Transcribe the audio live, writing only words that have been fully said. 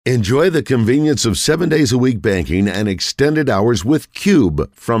Enjoy the convenience of 7 days a week banking and extended hours with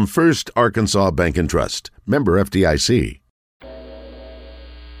Cube from First Arkansas Bank and Trust. Member FDIC.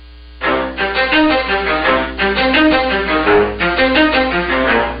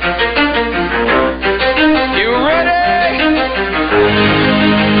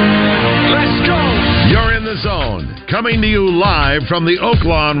 Coming to you live from the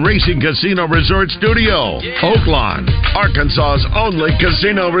Oaklawn Racing Casino Resort Studio. Oaklawn, Arkansas's only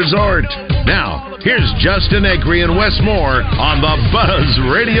casino resort. Now, here's Justin Acree and Wes Moore on the Buzz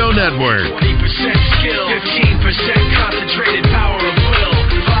Radio Network. 20% skill, 15% concentrated power of will,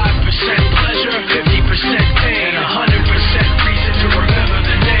 5% pleasure, 50% pain, 100% reason to remember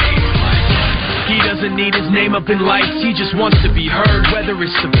the name. He doesn't need his name up in lights, he just wants to be heard, whether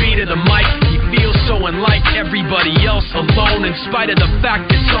it's the beat of the mic. Feels so unlike everybody else, alone in spite of the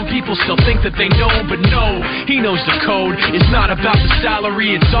fact that some people still think that they know, but no, he knows the code. It's not about the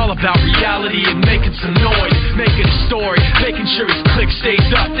salary, it's all about reality and making some noise, making a story, making sure his click stays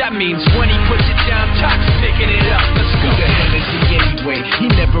up. That means when he puts it down, Tox picking it up. Let's go. Who the hell is he anyway? He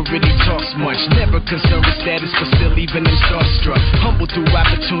never really talks much, never concerned with status, but still even him starstruck. Humble through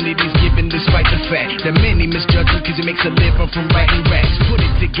opportunities given despite the fact that many misjudge him because he makes a living from writing raps. Put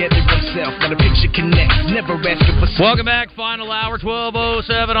it together himself, not a picture connects, never asking for. Welcome back, final hour,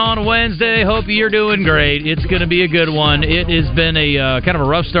 12:07 on Wednesday. Hope you're doing great. It's going to be a good one. It has been a kind of a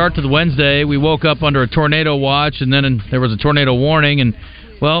rough start to the Wednesday. We woke up under a tornado watch, and then there was a tornado warning, and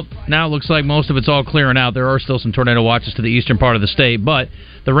well, now it looks like most of it's all clearing out. There are still some tornado watches to the eastern part of the state, but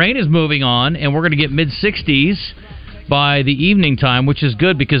the rain is moving on, and we're going to get mid-60s by the evening time, which is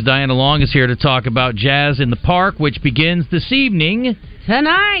good because Diana Long is here to talk about Jazz in the Park, which begins this evening.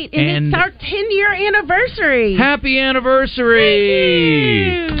 Tonight, and it's our 10-year anniversary. Happy anniversary!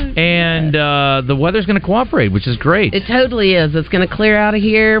 And the weather's going to cooperate, which is great. It totally is. It's going to clear out of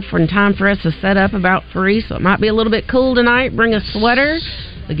here in time for us to set up about 3, so it might be a little bit cool tonight. Bring a sweater.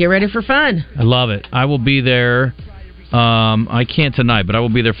 But get ready for fun. I love it. I will be there. I can't tonight, but I will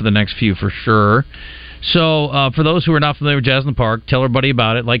be there for the next few for sure. So, for those who are not familiar with Jazz in the Park, tell everybody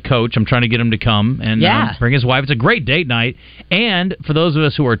about it. Like Coach, I'm trying to get him to come and bring his wife. It's a great date night. And for those of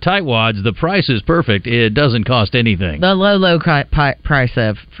us who are tightwads, the price is perfect. It doesn't cost anything. The low price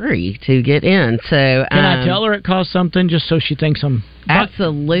of free to get in. So, can I tell her it costs something just so she thinks I'm...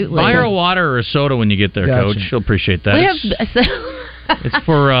 Absolutely. Buy her a water or a soda when you get there, Gotcha. Coach. She'll appreciate that. It's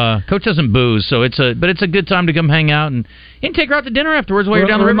for Coach doesn't booze, so it's a good time to come hang out and take her out to dinner afterwards while you're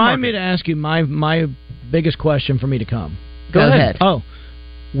down the river market. Remind me to ask you my biggest question for me to come. Go ahead. Oh,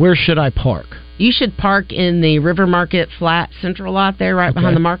 where should I park? You should park in the River Market flat central lot there, right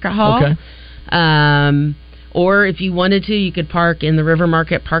behind the market hall. Okay. Or if you wanted to, you could park in the River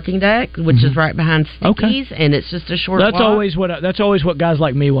Market parking deck, which is right behind Sticky's, and it's just a short walk. That's always what guys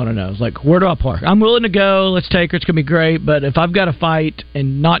like me want to know. It's like, where do I park? I'm willing to go. Let's take her. It's gonna be great. But if I've got to fight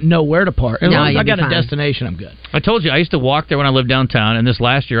and not know where to park, as long as I got a destination, I'm good. I told you I used to walk there when I lived downtown, and this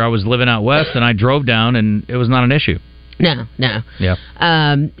last year I was living out west, and I drove down, and it was not an issue. No. Yeah.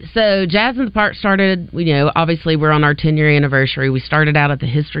 So Jazz in the Park started, obviously we're on our 10-year anniversary. We started out at the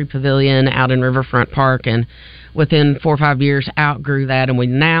History Pavilion out in Riverfront Park, and within 4 or 5 years outgrew that, and we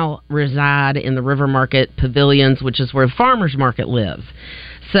now reside in the River Market Pavilions, which is where the Farmers Market lives.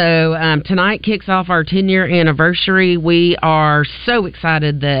 So tonight kicks off our 10-year anniversary. We are so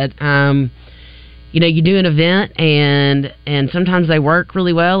excited that... you do an event, and sometimes they work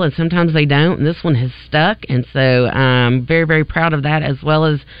really well, and sometimes they don't, and this one has stuck, and so I'm very, very proud of that, as well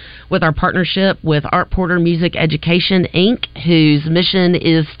as with our partnership with Art Porter Music Education, Inc., whose mission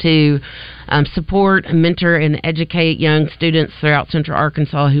is to support, mentor, and educate young students throughout Central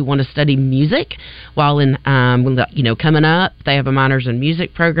Arkansas who want to study music while coming up. They have a minors in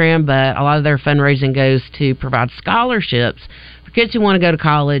music program, but a lot of their fundraising goes to provide scholarships kids who want to go to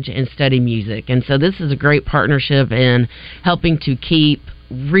college and study music. And so this is a great partnership in helping to keep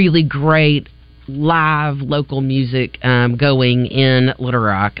really great live local music going in Little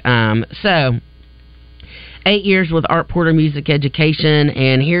Rock. So 8 years with Art Porter Music Education,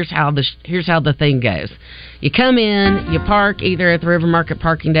 and here's how the thing goes. You come in, you park either at the River Market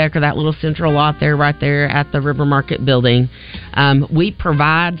parking deck or that little central lot there, right there at the River Market building. We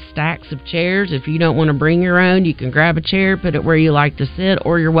provide stacks of chairs. If you don't want to bring your own, you can grab a chair, put it where you like to sit,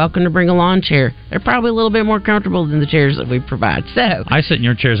 or you're welcome to bring a lawn chair. They're probably a little bit more comfortable than the chairs that we provide. So I sit in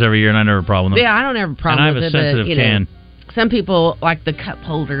your chairs every year, and I never have a problem with them. Yeah, I don't have a problem with it. And I have a sensitive can. some people like the cup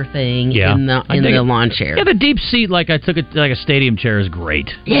holder thing in the lawn chair. Yeah, the deep seat, like I took it like a stadium chair, is great.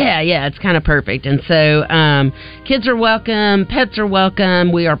 Yeah, it's kind of perfect. And so kids are welcome, pets are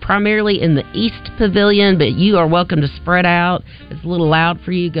welcome. We are primarily in the East Pavilion, but you are welcome to spread out. It's a little loud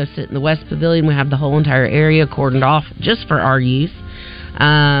for you. Go sit in the West Pavilion. We have the whole entire area cordoned off just for our use.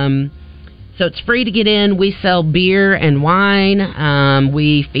 So it's free to get in. We sell beer and wine.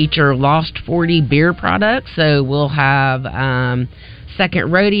 We feature Lost 40 beer products. So we'll have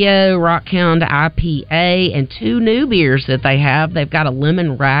Second Rodeo, Rockhound IPA, and 2 new beers that they have. They've got a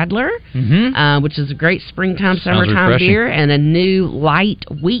Lemon Radler, which is a great springtime, summertime beer, and a new light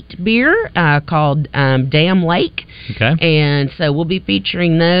wheat beer called Dam Lake. Okay. And so we'll be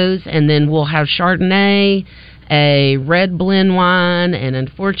featuring those, and then we'll have Chardonnay, a red blend wine, and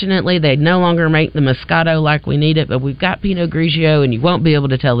unfortunately they no longer make the Moscato like we need it, but we've got Pinot Grigio, and you won't be able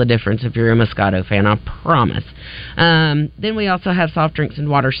to tell the difference if you're a Moscato fan, I promise. Then we also have soft drinks and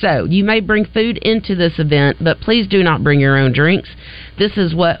water. So you may bring food into this event, but please do not bring your own drinks. This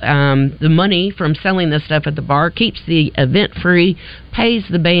is what the money from selling this stuff at the bar keeps the event free, pays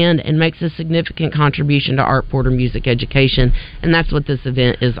the band, and makes a significant contribution to Art Porter music education, and that's what this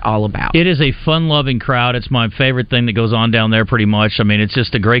event is all about. It is a fun-loving crowd. It's my favorite thing that goes on down there pretty much. I mean, it's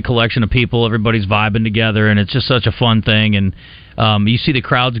just a great collection of people. Everybody's vibing together, and it's just such a fun thing, and you see the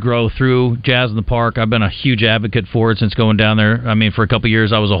crowds grow through Jazz in the Park. I've been a huge advocate for it since going down there. I mean, for a couple of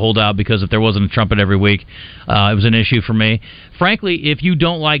years, I was a holdout because if there wasn't a trumpet every week, it was an issue for me. Frankly, if you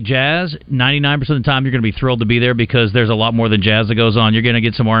don't like jazz, 99% of the time you're going to be thrilled to be there because there's a lot more than jazz that goes on. You're going to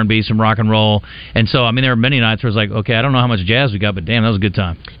get some R&B, some rock and roll. And so, I mean, there are many nights where it's like, okay, I don't know how much jazz we got, but damn, that was a good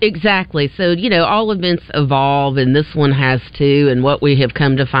time. Exactly. So, all events evolve, and this one has too. And what we have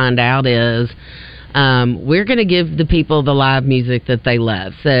come to find out is we're going to give the people the live music that they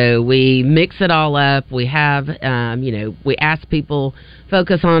love. So we mix it all up. We have, we ask people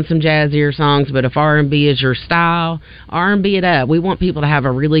focus on some jazzier songs, but if R&B is your style, R&B it up. We want people to have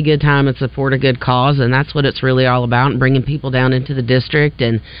a really good time and support a good cause, and that's what it's really all about, and bringing people down into the district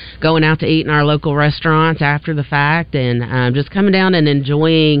and going out to eat in our local restaurants after the fact, and just coming down and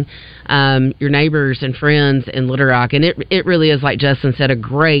enjoying your neighbors and friends in Little Rock. And it really is, like Justin said, a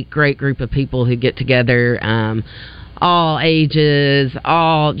great group of people who get together, all ages,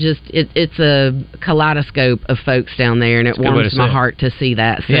 it's a kaleidoscope of folks down there, and it warms my heart to see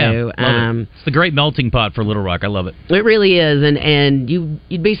that. So it's the great melting pot for Little Rock. I love it. It really is, and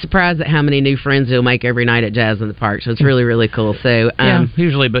you'd be surprised at how many new friends you'll make every night at Jazz in the Park. So it's really cool. So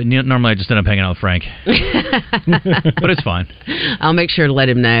usually, but normally I just end up hanging out with Frank. But it's fine. I'll make sure to let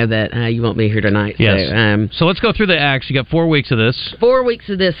him know that you won't be here tonight. Yes. So let's go through the acts. You got 4 weeks of this. 4 weeks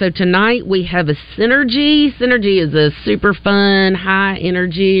of this. So tonight we have a Synergy. Synergy is a super fun, high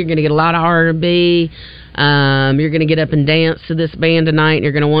energy. You're going to get a lot of R&B. You're going to get up and dance to this band tonight, and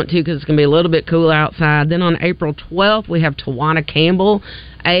you're going to want to because it's going to be a little bit cool outside. Then on April 12th, we have Tawana Campbell,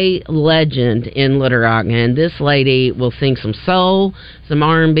 a legend in Little Rock, and this lady will sing some soul, some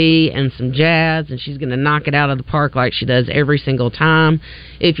R&B, and some jazz, and she's going to knock it out of the park like she does every single time.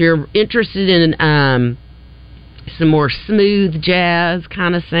 If you're interested in some more smooth jazz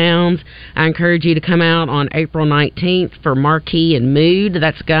kind of sounds, I encourage you to come out on April 19th for Marquee and Mood.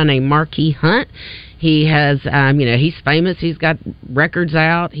 That's a guy named Marquee Hunt. He has, he's famous. He's got records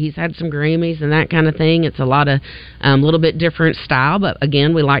out. He's had some Grammys and that kind of thing. It's a lot of little bit different style, but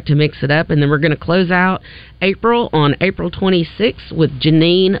again, we like to mix it up. And then we're going to close out April on April 26th with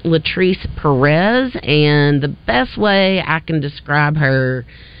Janine Latrice Perez. And the best way I can describe her,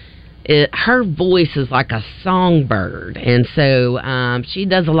 her voice is like a songbird, and so she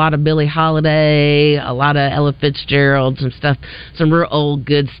does a lot of Billie Holiday, a lot of Ella Fitzgerald, some stuff, some real old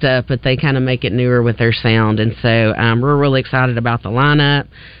good stuff, but they kind of make it newer with their sound, and so we're really excited about the lineup.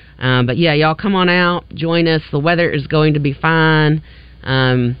 But yeah, y'all come on out, join us. The weather is going to be fine.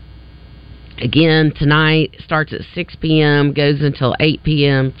 Again, tonight starts at 6 p.m., goes until 8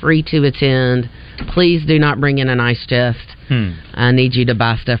 p.m., free to attend. Please do not bring in an ice chest. I need you to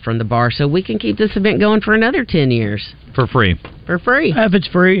buy stuff from the bar so we can keep this event going for another 10 years. For free. For free. If it's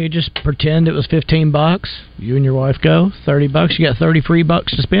free, you just pretend it was $15. You and your wife go, $30. You got 30 free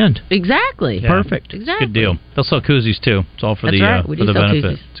bucks to spend. Exactly. Yeah. Perfect. Exactly. Good deal. They'll sell koozies, too. It's all for That's the right. for the benefit.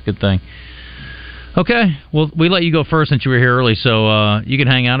 Koozies. It's a good thing. Okay. Well, we let you go first since you were here early, so you can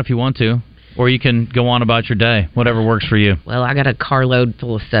hang out if you want to. Or you can go on about your day, whatever works for you. Well, I got a carload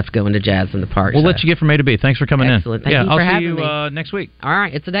full of stuff going to Jazz in the Park. We'll let you get from A to B. Thanks for coming Excellent. in. Thank you for having me. I'll see you next week. All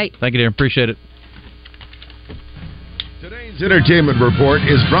right, it's a date. Thank you, dear. Appreciate it. Today's entertainment report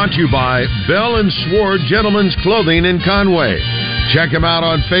is brought to you by Bell & Sword Gentlemen's Clothing in Conway. Check them out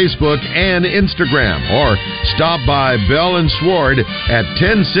on Facebook and Instagram, or stop by Bell and Sword at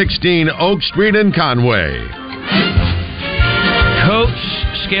 1016 Oak Street in Conway. Coach,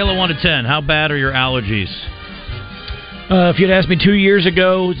 scale of 1 to 10, how bad are your allergies? If you'd asked me 2 years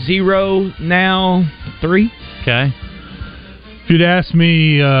ago, 0. Now 3. Okay. If you'd asked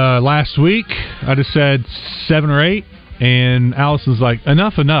me last week, I'd have said 7 or 8. And Allison's like,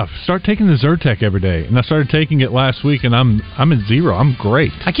 enough. Start taking the Zyrtec every day. And I started taking it last week, and I'm at 0. I'm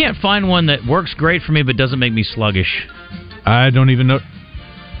great. I can't find one that works great for me but doesn't make me sluggish. I don't even know.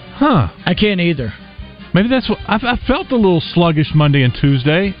 Huh. I can't either. Maybe that's what I felt a little sluggish Monday and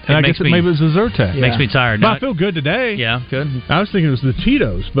Tuesday, and I guess maybe it was the Zyrtec. Makes me tired. But I feel good today. Yeah, good. I was thinking it was the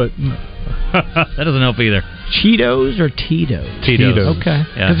Cheetos, but that doesn't help either. Cheetos or Tito's? Tito's. Okay.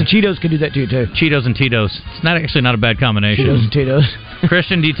 Because the Cheetos can do that too. Cheetos and Tito's. It's not a bad combination. Cheetos and Tito's.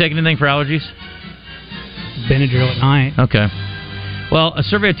 Christian, do you take anything for allergies? Benadryl at night. Okay. Well, a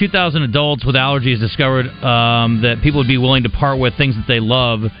survey of 2,000 adults with allergies discovered that people would be willing to part with things that they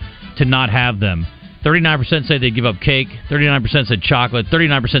love to not have them. 39% said they'd give up cake, 39% said chocolate,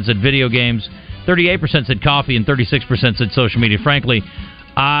 39% said video games, 38% said coffee, and 36% said social media. Frankly,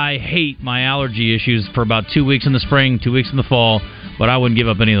 I hate my allergy issues for about 2 weeks in the spring, 2 weeks in the fall, but I wouldn't give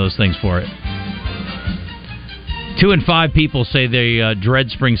up any of those things for it. 2 in 5 people say they dread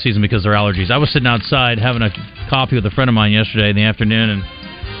spring season because of their allergies. I was sitting outside having a coffee with a friend of mine yesterday in the afternoon, and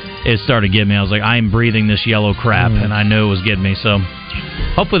it started getting me. I was like, I'm breathing this yellow crap, and I knew it was getting me. So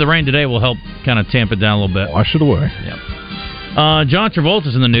hopefully the rain today will help kind of tamp it down a little bit. Wash it away. Yep. John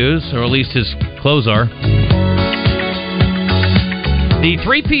Travolta's in the news, or at least his clothes are. The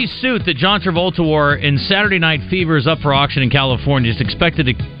 3-piece suit that John Travolta wore in Saturday Night Fever is up for auction in California. It's expected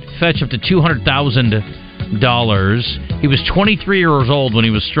to fetch up to $200,000. He was 23 years old when he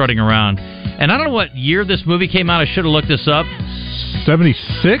was strutting around. And I don't know what year this movie came out. I should have looked this up.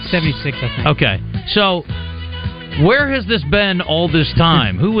 76? 76, I think. Okay. So, where has this been all this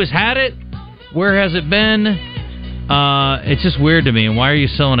time? Who has had it? Where has it been? It's just weird to me. And why are you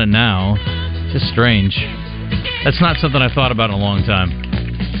selling it now? It's just strange. That's not something I thought about in a long time.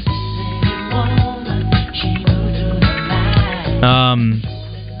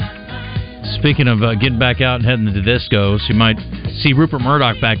 Speaking of getting back out and heading to the discos, you might see Rupert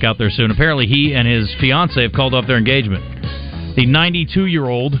Murdoch back out there soon. Apparently, he and his fiancée have called off their engagement. The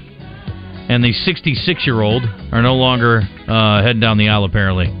 92-year-old and the 66-year-old are no longer heading down the aisle,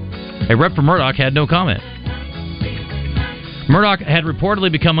 apparently. A rep for Murdoch had no comment. Murdoch had reportedly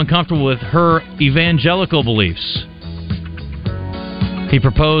become uncomfortable with her evangelical beliefs. He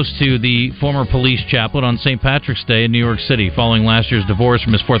proposed to the former police chaplain on St. Patrick's Day in New York City following last year's divorce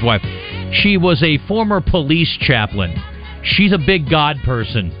from his fourth wife. She was a former police chaplain. She's a big God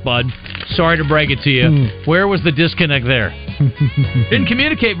person, bud. Sorry to break it to you. Where was the disconnect there? Didn't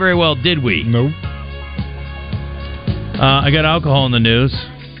communicate very well, did we? Nope. I got alcohol in the news.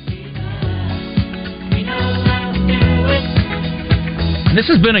 This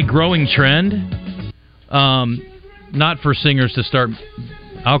has been a growing trend. Not for singers to start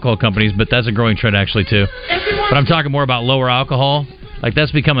alcohol companies, but that's a growing trend actually too. But I'm talking more about lower alcohol. Like,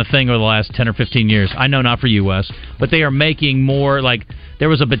 that's become a thing over the last 10 or 15 years. I know not for you, Wes, but they are making more, like, there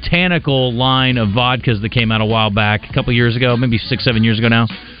was a botanical line of vodkas that came out a while back, a couple years ago, maybe 6-7 years ago now,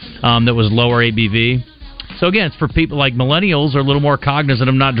 that was lower ABV. So, again, it's for people like millennials are a little more cognizant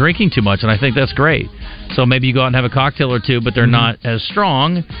of not drinking too much, and I think that's great. So maybe you go out and have a cocktail or two, but they're not as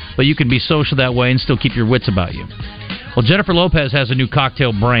strong, but you can be social that way and still keep your wits about you. Well, Jennifer Lopez has a new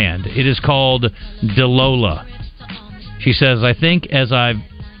cocktail brand. It is called DeLola. She says, I think as I've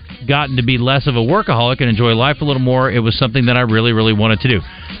gotten to be less of a workaholic and enjoy life a little more, it was something that I really, really wanted to do.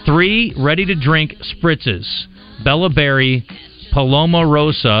 3 ready-to-drink spritzes. Bella Berry, Paloma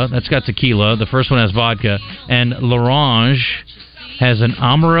Rosa, that's got tequila. The first one has vodka. And L'Orange has an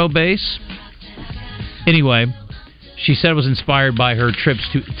Amaro base. Anyway, she said it was inspired by her trips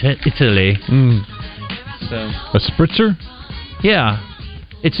to Italy. So, a spritzer? Yeah.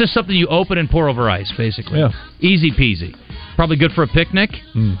 It's just something you open and pour over ice, basically. Yeah. Easy peasy. Probably good for a picnic.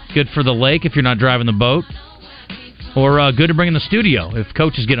 Good for the lake if you're not driving the boat. Or good to bring in the studio if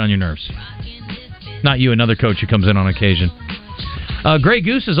coaches get on your nerves. Not you, another coach who comes in on occasion. Grey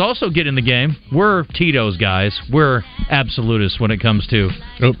Goose is also getting in the game. We're Tito's guys. We're absolutists when it comes to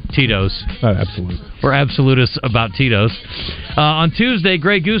Tito's. Not absolute. We're absolutists about Tito's. On Tuesday,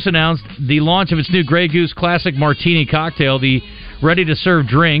 Grey Goose announced the launch of its new Grey Goose Classic Martini cocktail, the ready-to-serve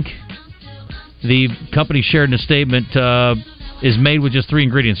drink. The company shared in a statement is made with just 3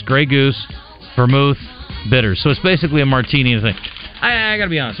 ingredients: Grey Goose, vermouth, bitters. So it's basically a martini thing. I got to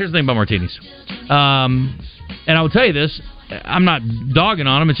be honest. Here's the thing about martinis. And I will tell you this. I'm not dogging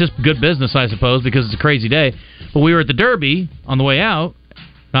on them. It's just good business, I suppose, because it's a crazy day. But we were at the Derby on the way out.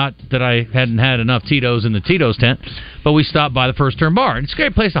 Not that I hadn't had enough Tito's in the Tito's tent, but we stopped by the First Turn Bar. And it's a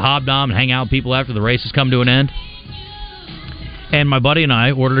great place to hobnob and hang out with people after the race has come to an end. And my buddy and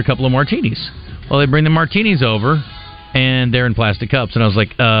I ordered a couple of martinis. Well, they bring the martinis over, and they're in plastic cups. And I was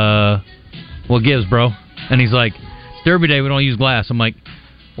like, what gives, bro? And he's like, it's Derby Day, we don't use glass. I'm like,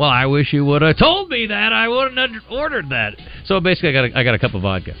 well, I wish you would have told me that. I wouldn't have ordered that. So basically, I got a cup of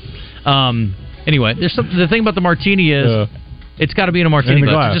vodka. Anyway, the thing about the martini is it's got to be in a martini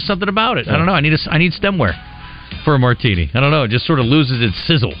glass. There's just something about it. I don't know. I need stemware for a martini. I don't know. It just sort of loses its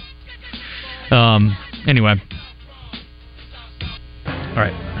sizzle. Anyway. All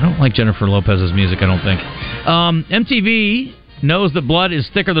right. I don't like Jennifer Lopez's music, I don't think. MTV knows that blood is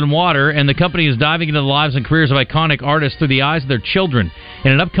thicker than water, and the company is diving into the lives and careers of iconic artists through the eyes of their children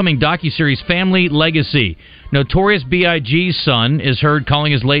in an upcoming docuseries, Family Legacy. Notorious B.I.G.'s son is heard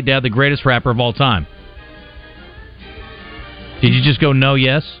calling his late dad the greatest rapper of all time. Did you just go no,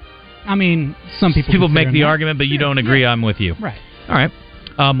 yes? I mean, some people make the argument, but you don't agree. I'm with you. Right. All right.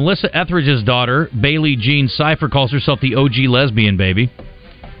 Melissa Etheridge's daughter, Bailey Jean Cypher, calls herself the OG lesbian baby.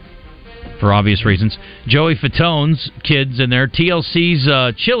 For obvious reasons. Joey Fatone's kids in there.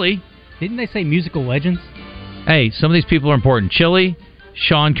 TLC's Chili. Didn't they say musical legends? Hey, some of these people are important. Chili,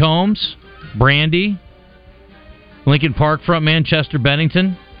 Sean Combs, Brandy, Linkin Park frontman Chester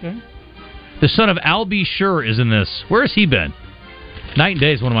Bennington. Okay. The son of Al B. Sure is in this. Where has he been? Night and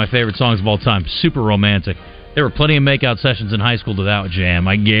Day is one of my favorite songs of all time. Super romantic. There were plenty of makeout sessions in high school to that jam,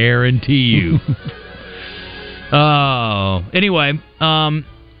 I guarantee you. Anyway,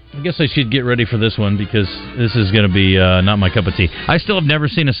 I guess I should get ready for this one because this is going to be not my cup of tea. I still have never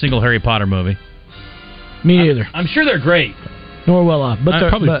seen a single Harry Potter movie. Me neither. I'm sure they're great. Nor will I. But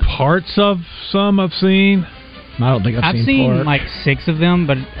probably parts of some I've seen. I don't think I've seen like 6 of them,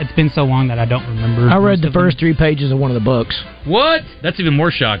 but it's been so long that I don't remember. I read the first 3 pages of one of the books. What? That's even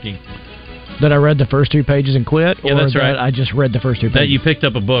more shocking. That I read the first 3 pages and quit? Yeah, that's right. I just read the first 3 pages. That you picked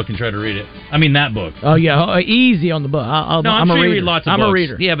up a book and tried to read it. I mean, that book. Oh, yeah. Easy on the book. I'm a sure reader. you read lots of books. I'm a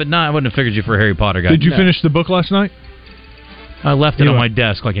reader. Yeah, but no, I wouldn't have figured you for a Harry Potter guy. Did you finish the book last night? I left it on my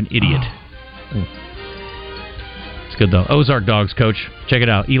desk like an idiot. Oh. It's good, though. Ozark Dogs, coach. Check it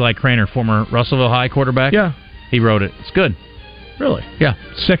out. Eli Craner, former Russellville High quarterback. Yeah. He wrote it. It's good. Really? Yeah.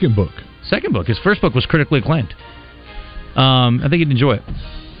 Second book. His first book was critically acclaimed. I think you'd enjoy it.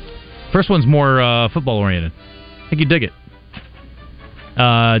 First one's more football-oriented. I think you'd dig it.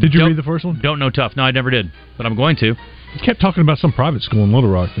 Did you read the first one? Don't Know Tough. No, I never did, but I'm going to. He kept talking about some private school in Little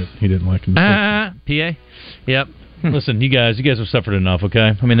Rock that he didn't like. PA? Yep. Listen, you guys have suffered enough,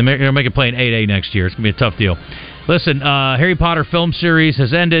 okay? I mean, they're going to make it play in 8A next year. It's going to be a tough deal. Listen, Harry Potter film series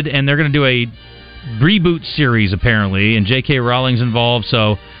has ended, and they're going to do a reboot series, apparently, and J.K. Rowling's involved,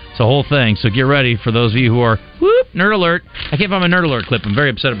 so it's a whole thing. So get ready for those of you who are, whoop, Nerd Alert. I can't find my Nerd Alert clip. I'm very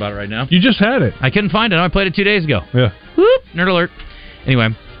upset about it right now. You just had it. I couldn't find it. I played it 2 days ago. Yeah. Whoop, Nerd Alert. Anyway,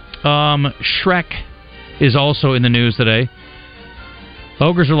 Shrek is also in the news today.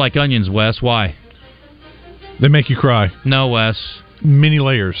 Ogres are like onions, Wes. Why? They make you cry. No, Wes. Many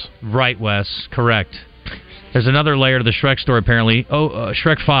layers. Right, Wes. Correct. There's another layer to the Shrek story, apparently.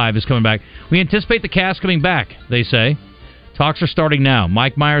 Shrek 5 is coming back. We anticipate the cast coming back, they say. Talks are starting now.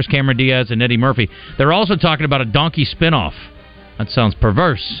 Mike Myers, Cameron Diaz, and Eddie Murphy. They're also talking about a Donkey spinoff. That sounds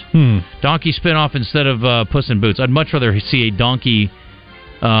perverse. Donkey spinoff instead of Puss in Boots. I'd much rather see a Donkey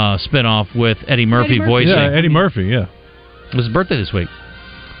spinoff with Eddie Murphy voicing. Yeah, Eddie Murphy, yeah. It was his birthday this week.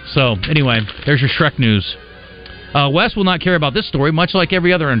 So, anyway, there's your Shrek news. Wes will not care about this story, much like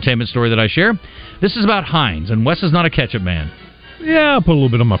every other entertainment story that I share. This is about Heinz, and Wes is not a ketchup man. Yeah, I'll put a little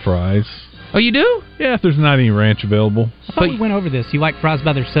bit on my fries. Oh, you do? Yeah, if there's not any ranch available. I thought we went over this. You like fries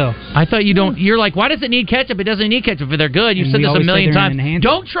by themselves. I thought you don't. You're like, why does it need ketchup? It doesn't need ketchup if they're good. You've said this a million times.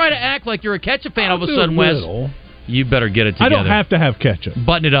 Don't try to act like you're a ketchup fan all of a sudden, Wes. You better get it together. I don't have to have ketchup.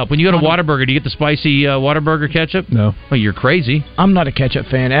 Button it up. When you go to Whataburger, do you get the spicy Whataburger ketchup? No. Well, you're crazy. I'm not a ketchup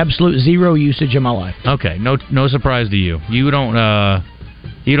fan. Absolute zero usage in my life. Okay, no surprise to you. You don't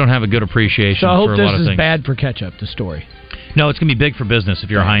have a good appreciation for a lot of things. So I hope this is bad for ketchup, the story. No, it's going to be big for business if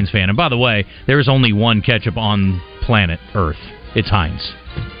you're a Heinz fan. And by the way, there is only one ketchup on planet Earth. It's Heinz.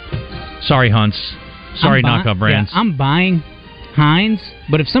 Sorry, Hunts. Sorry, knockoff brands. Yeah, I'm buying Heinz,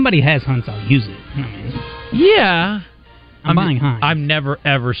 but if somebody has Hunts, I'll use it. I mean, yeah. I'm buying Heinz. I'm never,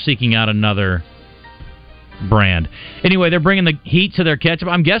 ever seeking out another brand. Anyway, they're bringing the heat to their ketchup.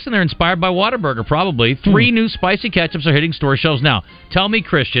 I'm guessing they're inspired by Whataburger, probably. 3 new spicy ketchups are hitting store shelves now. Tell me,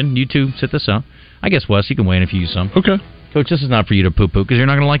 Christian, you two sit this out. I guess, Wes, you can weigh in if you use some. Okay. Coach, this is not for you to poo-poo because you're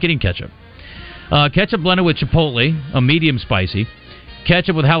not going to like eating ketchup. Ketchup blended with chipotle, a medium spicy.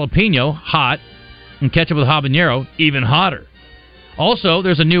 Ketchup with jalapeno, hot. And ketchup with habanero, even hotter. Also,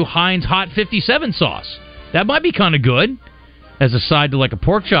 there's a new Heinz Hot 57 sauce. That might be kind of good as a side to like a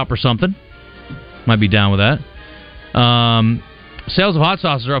pork chop or something. Might be down with that. Sales of hot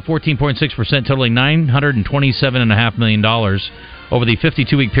sauces are up 14.6%, totaling $927.5 million over the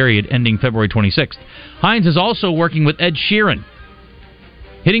 52-week period ending February 26th. Heinz is also working with Ed Sheeran.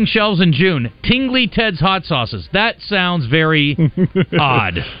 Hitting shelves in June, Tingly Ted's hot sauces. That sounds very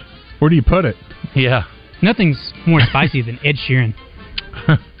odd. Where do you put it? Yeah. Nothing's more spicy than Ed Sheeran.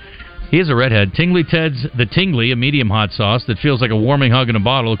 He is a redhead. Tingly Ted's The Tingly, a medium hot sauce that feels like a warming hug in a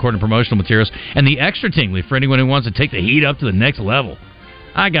bottle, according to promotional materials. And the Extra Tingly for anyone who wants to take the heat up to the next level.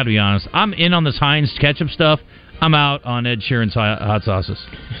 I got to be honest. I'm in on this Heinz ketchup stuff. I'm out on Ed Sheeran's hot sauces.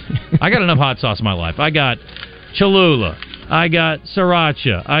 I got enough hot sauce in my life. I got Cholula. I got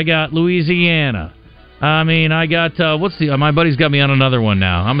Sriracha. I got Louisiana. I mean, I got, my buddy's got me on another one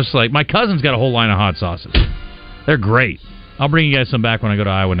now. I'm just like, my cousin's got a whole line of hot sauces. They're great. I'll bring you guys some back when I go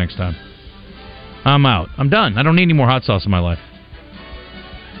to Iowa next time. I'm out. I'm done. I don't need any more hot sauce in my life.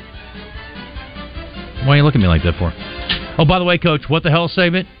 Why are you looking at me like that for? Oh, by the way, Coach, what the hell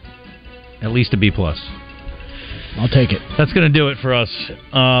segment? At least a B+. I'll take it. That's going to do it for us.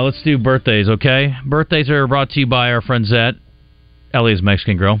 Let's do birthdays, okay? Birthdays are brought to you by our friends at Elia's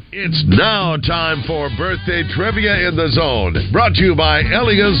Mexican Grill. It's now time for Birthday Trivia in the Zone. Brought to you by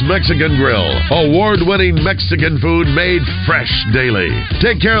Elia's Mexican Grill. Award-winning Mexican food made fresh daily.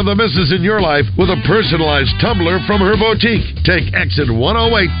 Take care of the misses in your life with a personalized tumbler from her boutique. Take exit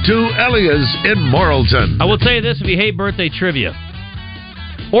 108 to Elia's in Morrilton. I will tell you this, if you hate birthday trivia,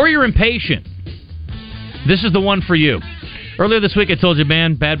 or you're impatient, this is the one for you. Earlier this week I told you,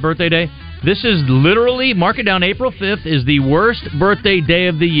 man, bad birthday day. This is literally, mark it down, April 5th is the worst birthday day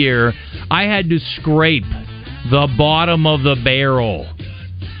of the year. I had to scrape the bottom of the barrel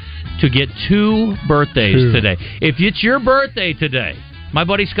to get 2 birthdays today. If it's your birthday today, my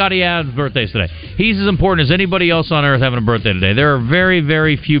buddy Scotty Adams' birthday is today. He's as important as anybody else on earth having a birthday today. There are very,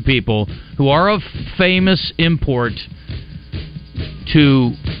 very few people who are of famous import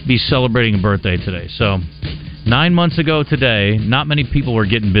to be celebrating a birthday today. So 9 months ago today, not many people were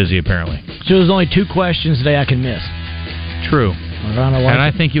getting busy, apparently. So there's only 2 questions today I can miss. True. And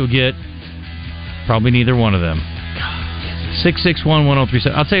I think you'll get probably neither one of them.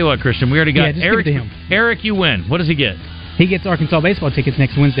 661-1037. I'll tell you what, Christian, we already got Eric. Eric, you win. What does he get? He gets Arkansas baseball tickets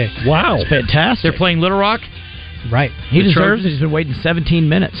next Wednesday. Wow. That's fantastic. They're playing Little Rock? Right. He deserves it. He's been waiting 17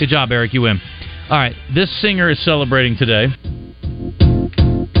 minutes. Good job, Eric. You win. All right. This singer is celebrating today.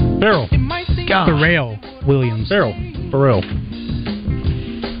 Pharrell. Pharrell Williams. Pharrell.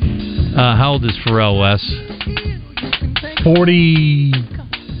 How old is Pharrell, Wes?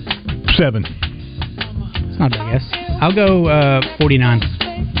 47. It's not a bad guess. I'll go 49.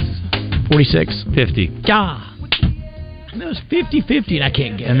 46. 50. God. That was 50-50 and I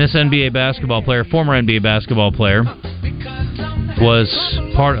can't get it. And this NBA basketball player, former NBA basketball player, was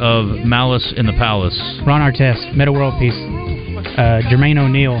part of Malice in the Palace. Ron Artest, Meta World Peace. Jermaine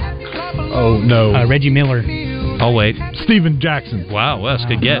O'Neal. Oh, no. Reggie Miller. Oh, wait. Steven Jackson. Wow, Wes,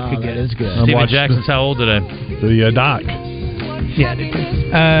 good get. Good get. It's good. Steven Jackson's how old today? The doc. Yeah, I did.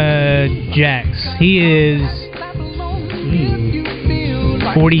 Jax. He is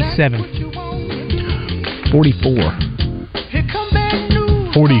 47. 44.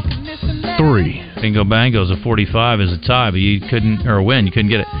 43. Bingo Bango's a 45 is a tie, but you couldn't, or a win, you couldn't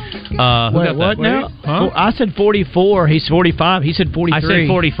get it. Who got what that? now? Huh? I said 44. He's 45. He said 43. I said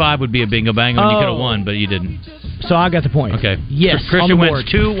 45 would be a Bingo Bango, and you could have won, but you didn't. So I got the point. Okay. Yes, Christian on the wins board.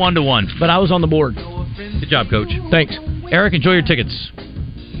 2-1. But I was on the board. Good job, Coach. Thanks. Eric, enjoy your tickets.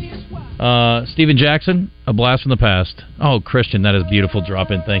 Steven Jackson, a blast from the past. Oh, Christian, that is a beautiful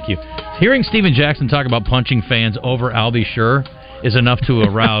drop-in. Thank you. Hearing Steven Jackson talk about punching fans over Albie Schur is enough to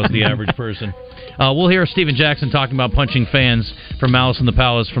arouse the average person. We'll hear Steven Jackson talking about punching fans from Malice in the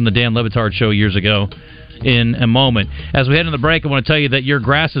Palace from the Dan Le Batard show years ago in a moment. As we head into the break, I want to tell you that your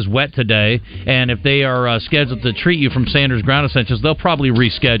grass is wet today, and if they are scheduled to treat you from Sanders Ground Essentials, they'll probably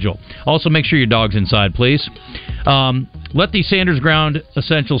reschedule. Also, make sure your dog's inside, please. Let the Sanders Ground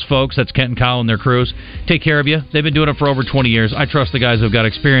Essentials folks, that's Kent and Kyle and their crews, take care of you. They've been doing it for over 20 years. I trust the guys who've got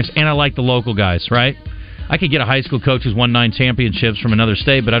experience, and I like the local guys, right? I could get a high school coach who's won 9 championships from another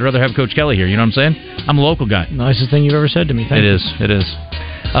state, but I'd rather have Coach Kelly here. You know what I'm saying? I'm a local guy. Nicest thing you've ever said to me. Thank you. It is.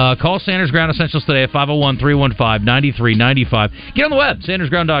 Call Sanders Ground Essentials today at 501-315-9395. Get on the web,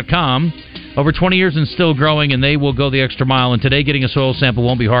 sandersground.com. Over 20 years and still growing, and they will go the extra mile. And today getting a soil sample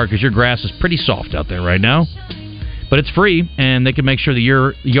won't be hard because your grass is pretty soft out there right now. But it's free, and they can make sure that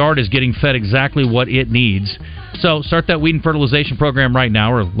your yard is getting fed exactly what it needs. So start that weed and fertilization program right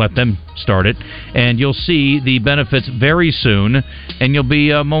now, or let them start it, and you'll see the benefits very soon, and you'll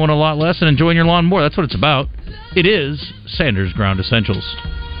be mowing a lot less and enjoying your lawn more. That's what it's about. It is Sanders Ground Essentials.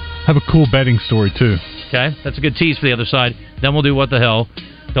 I have a cool betting story, too. Okay, that's a good tease for the other side. Then we'll do What the Hell.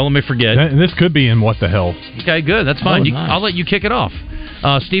 Don't let me forget. And this could be in What the Hell. Okay, good. That's fine. Nice. I'll let you kick it off.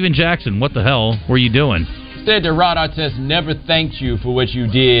 Steven Jackson, what the hell were you doing? Said that Ron Artest never thanked you for what you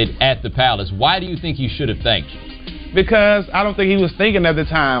did at the Palace. Why do you think he should have thanked you? Because I don't think he was thinking at the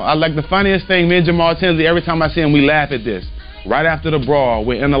time. The funniest thing, me and Jamal Tinsley, every time I see him, we laugh at this. Right after the brawl,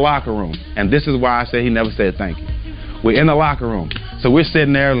 we're in the locker room. And this is why I say he never said thank you. We're in the locker room. So we're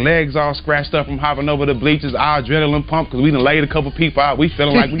sitting there, legs all scratched up from hopping over the bleachers, our adrenaline pump, because we done laid a couple people out. We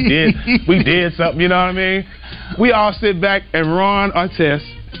feeling like we did something, you know what I mean? We all sit back, and Ron Artest,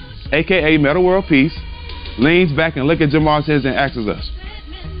 a.k.a. Metal World Peace, leans back and look at Jamal Tinsley and asks us,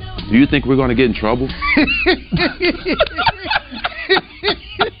 do you think we're going to get in trouble?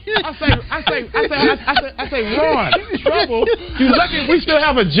 I say, Ron, trouble? You lucky we still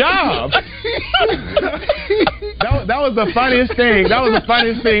have a job. That was the funniest thing. That was the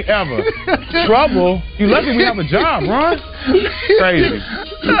funniest thing ever. Trouble? You lucky we have a job, Ron? Crazy.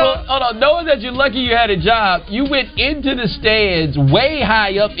 Well, hold on. Knowing that you're lucky you had a job, you went into the stands, way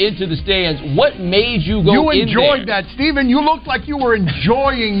high up into the stands. What made you go in there? You enjoyed that, Steven. You looked like you were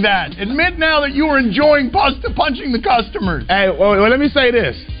enjoying that. Admit now that you were enjoying punching the customers. Hey, well, let me say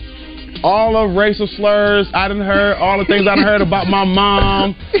this. All of racial slurs I done heard, all the things I done heard about my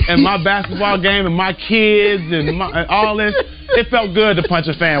mom and my basketball game and my kids and all this, it felt good to punch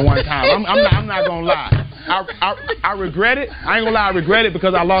a fan one time. I'm not going to lie. I regret it. I ain't going to lie, I regret it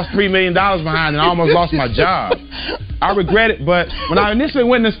because I lost $3 million behind and I almost lost my job. I regret it, but when I initially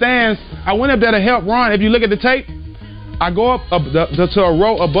went in the stands, I went up there to help Ron. If you look at the tape, I go up to a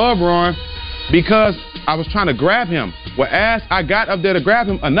row above Ron because I was trying to grab him. Well, as I got up there to grab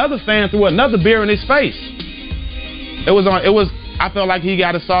him, another fan threw another beer in his face. I felt like he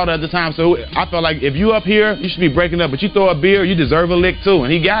got assaulted at the time, so I felt like if you up here, you should be breaking up. But you throw a beer, you deserve a lick too,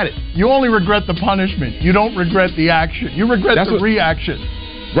 and he got it. You only regret the punishment. You don't regret the action. You regret the reaction.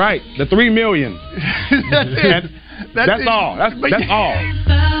 Right, the $3 million. That's all. That's all.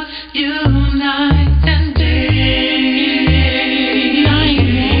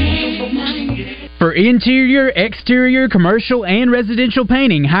 For interior, exterior, commercial, and residential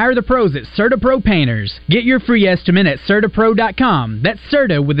painting, hire the pros at Serta Pro Painters. Get your free estimate at CertaPro.com. That's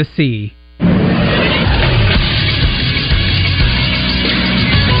Serta with a C.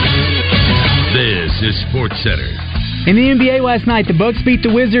 This is SportsCenter. In the NBA last night, the Bucks beat the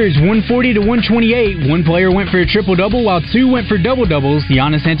Wizards 140-128. One player went for a triple-double, while two went for double-doubles.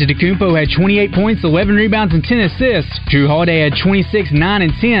 Giannis Antetokounmpo had 28 points, 11 rebounds, and 10 assists. Drew Holiday had 26, 9,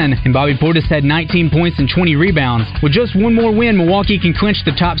 and 10. And Bobby Portis had 19 points and 20 rebounds. With just one more win, Milwaukee can clinch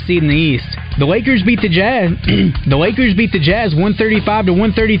the top seed in the East. The Lakers beat the Jazz. The Lakers beat the Jazz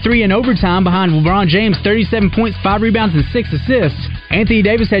 135-133 in overtime behind LeBron James 37 points, 5 rebounds, and 6 assists. Anthony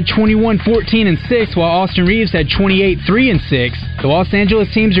Davis had 21, 14, and 6, while Austin Reeves had 28, 3, and 6. The Los Angeles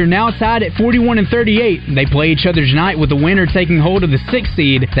teams are now tied at 41 and 38. They play each other tonight with the winner taking hold of the 6th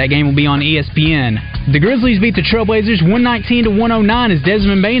seed. That game will be on ESPN. The Grizzlies beat the Trailblazers 119-109 as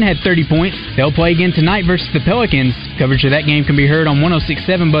Desmond Bane had 30 points. They'll play again tonight versus the Pelicans. Coverage of that game can be heard on 106.7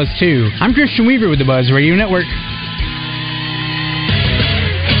 Buzz 2. I'm Christian Weaver with the Buzz Radio Network.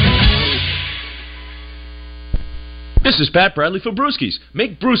 This is Pat Bradley for Brewskis.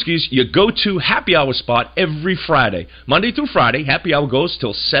 Make Brewskis your go-to happy hour spot every Friday. Monday through Friday, happy hour goes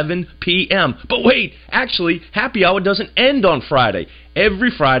till 7 p.m. But wait, actually, happy hour doesn't end on Friday. Every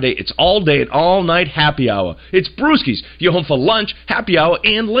Friday, it's all day and all night happy hour. It's Brewskis, your home for lunch, happy hour,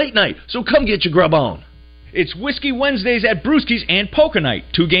 and late night. So come get your grub on. It's Whiskey Wednesdays at Brewski's and Poker Night.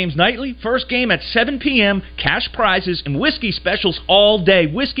 2 games nightly, first game at 7 p.m., cash prizes, and whiskey specials all day.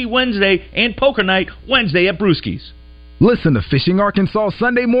 Whiskey Wednesday and Poker Night, Wednesday at Brewski's. Listen to Fishing Arkansas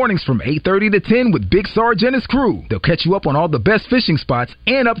Sunday mornings from 8:30 to 10 with Big Sarge and his crew. They'll catch you up on all the best fishing spots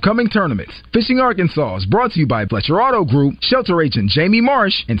and upcoming tournaments. Fishing Arkansas is brought to you by Fletcher Auto Group, Shelter Agent Jamie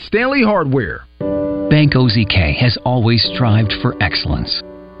Marsh, and Stanley Hardware. Bank OZK has always strived for excellence.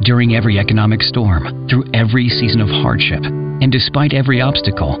 During every economic storm, through every season of hardship, and despite every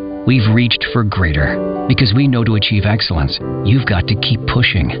obstacle, we've reached for greater. Because we know to achieve excellence, you've got to keep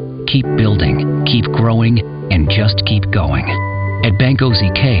pushing, keep building, keep growing, and just keep going. At Bank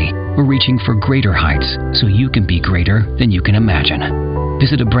OZK, we're reaching for greater heights so you can be greater than you can imagine.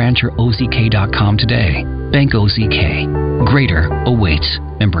 Visit a branch or OZK.com today. Bank OZK, Greater awaits.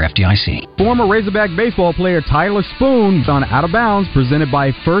 Member FDIC. Former Razorback baseball player Tyler Spoon on Out of Bounds, presented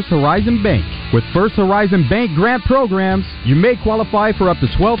by First Horizon Bank. With First Horizon Bank grant programs, you may qualify for up to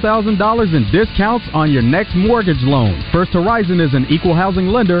 $12,000 in discounts on your next mortgage loan. First Horizon is an equal housing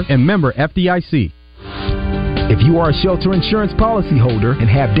lender and member FDIC. If you are a shelter insurance policyholder and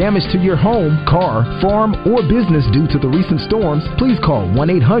have damage to your home, car, farm, or business due to the recent storms, please call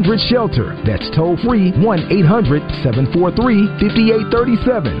 1-800-SHELTER. That's toll-free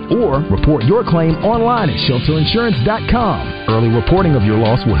 1-800-743-5837. Or report your claim online at shelterinsurance.com. Early reporting of your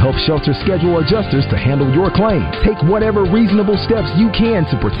loss will help Shelter schedule adjusters to handle your claim. Take whatever reasonable steps you can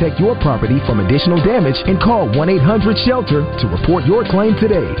to protect your property from additional damage and call 1-800-SHELTER to report your claim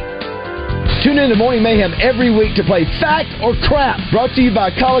today. Tune in to Morning Mayhem every week to play Fact or Crap, brought to you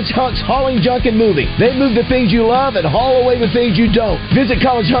by College Hunks Hauling, Junk, and Moving. They move the things you love and haul away the things you don't. Visit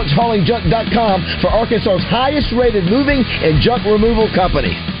collegehunksHaulingJunk.com for Arkansas's highest-rated moving and junk removal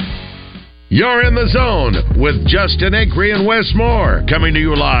company. You're in the zone with Justin Acree and Wes Moore, coming to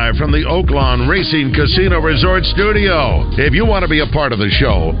you live from the Oaklawn Racing Casino Resort Studio. If you want to be a part of the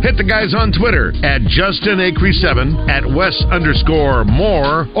show, hit the guys on Twitter at JustinAcree7, at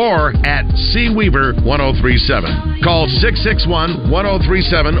Wes_Moore, or at CWeaver1037. Call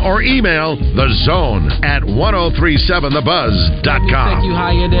 661-1037 or email thezone at 1037thebuzz.com. Take you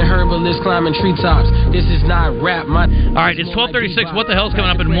higher than herbalists climbing treetops. This is not rap. All right, it's 12:36. What the hell's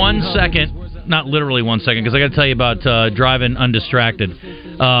coming up in 1 second? Not literally 1 second, because I got to tell you about driving undistracted.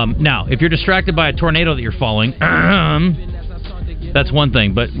 Now, if you're distracted by a tornado that you're following, that's one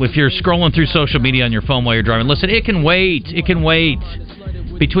thing. But if you're scrolling through social media on your phone while you're driving, listen, it can wait. It can wait.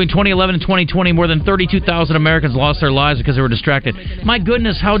 Between 2011 and 2020, more than 32,000 Americans lost their lives because they were distracted. My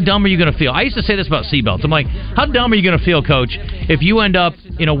goodness, how dumb are you going to feel? I used to say this about seatbelts. I'm like, how dumb are you going to feel, Coach, if you end up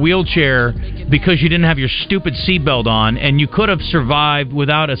in a wheelchair because you didn't have your stupid seatbelt on and you could have survived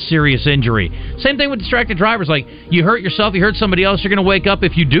without a serious injury? Same thing with distracted drivers. Like, you hurt yourself, you hurt somebody else, you're going to wake up,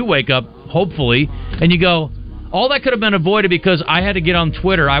 if you do wake up, hopefully, and you go, all that could have been avoided because I had to get on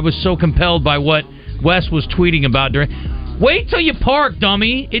Twitter. I was so compelled by what Wes was tweeting about during... Wait till you park,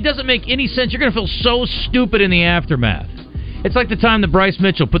 dummy. It doesn't make any sense. You're going to feel so stupid in the aftermath. It's like the time that Bryce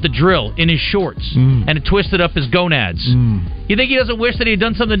Mitchell put the drill in his shorts and it twisted up his gonads. You think he doesn't wish that he had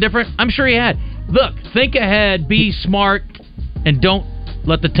done something different? I'm sure he had. Look, think ahead, be smart, and don't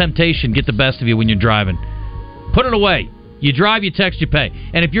let the temptation get the best of you when you're driving. Put it away. You drive, you text, you pay.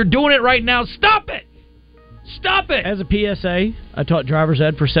 And if you're doing it right now, stop it. Stop it! As a PSA, I taught driver's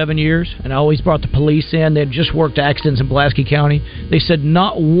ed for 7 years, and I always brought the police in. They'd just worked accidents in Pulaski County. They said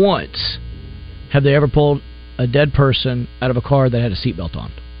not once have they ever pulled a dead person out of a car that had a seatbelt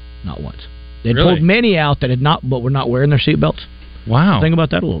on. Not once. They'd pulled many out that had not, but were not wearing their seatbelts. Wow. Think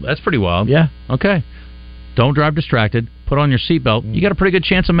about that a little bit. That's pretty wild. Yeah. Okay. Don't drive distracted. Put on your seatbelt. You got a pretty good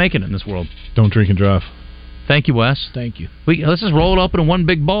chance of making it in this world. Don't drink and drive. Thank you, Wes. Thank you. Let's just roll it up in one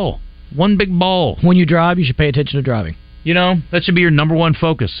big ball. One big ball. When you drive, you should pay attention to driving. You know, that should be your number one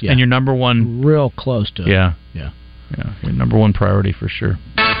focus and your number one... Real close to it. Yeah. Yeah. Your number one priority for sure.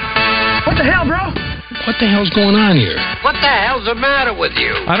 What the hell, bro? What the hell's going on here? What the hell's the matter with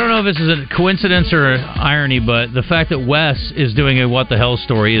you? I don't know if this is a coincidence or irony, but the fact that Wes is doing a what the hell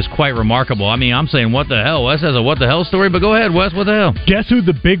story is quite remarkable. I mean, I'm saying what the hell. Wes has a what the hell story, but go ahead, Wes, what the hell? Guess who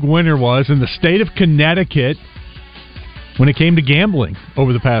the big winner was in the state of Connecticut when it came to gambling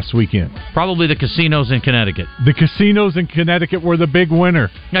over the past weekend? Probably the casinos in Connecticut. The casinos in Connecticut were the big winner.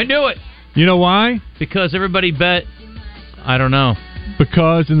 I knew it. You know why? Because everybody bet, I don't know.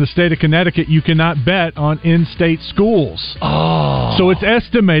 Because in the state of Connecticut, you cannot bet on in-state schools. Oh. So it's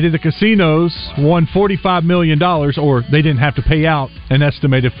estimated the casinos won $45 million, or they didn't have to pay out an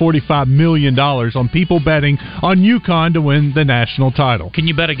estimated $45 million on people betting on UConn to win the national title. Can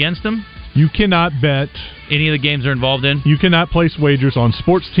you bet against them? You cannot bet any of the games they're involved in. You cannot place wagers on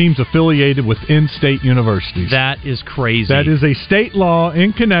sports teams affiliated with in-state universities. That is crazy. That is a state law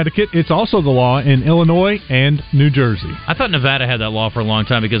in Connecticut. It's also the law in Illinois and New Jersey. I thought Nevada had that law for a long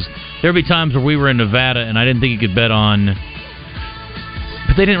time because there'd be times where we were in Nevada and I didn't think you could bet on...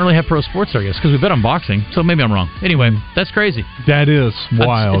 But they didn't really have pro sports there, I guess, because we bet on boxing. So maybe I'm wrong. Anyway, that's crazy. That is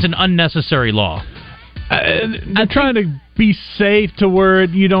wild. It's an unnecessary law. I'm trying to be safe to where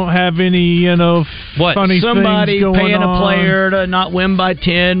you don't have any, funny somebody things going paying on. A player to not win by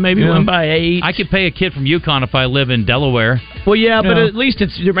 10, maybe win by 8. I could pay a kid from UConn if I live in Delaware. Well, yeah, but at least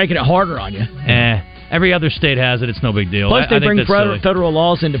you're making it harder on you. Every other state has it. It's no big deal. Plus, they bring federal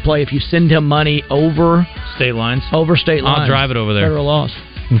laws into play. If you send him money over state lines, I'll drive it over there. Federal laws.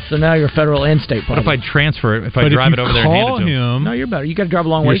 So now you're federal and state What public. if I transfer it? If I But drive if it you over there and hand it call to him? him, No, you're better. You got to drive a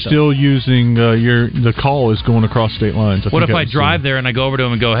long you're way. still using the call is going across state lines. What if I drive there and I go over to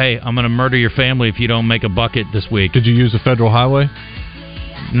him and go, hey, I'm going to murder your family if you don't make a bucket this week? Did you use the federal highway?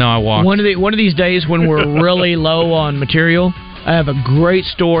 No, I walked. One of these days when we're really low on material, I have a great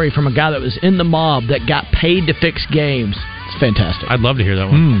story from a guy that was in the mob that got paid to fix games. It's fantastic. I'd love to hear that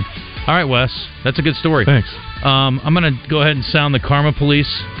one. All right, Wes. That's a good story. Thanks. I'm going to go ahead and sound the karma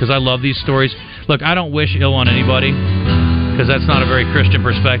police because I love these stories. Look, I don't wish ill on anybody because that's not a very Christian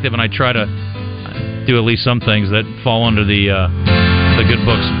perspective, and I try to do at least some things that fall under the good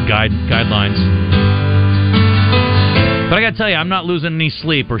books guidelines. But I got to tell you, I'm not losing any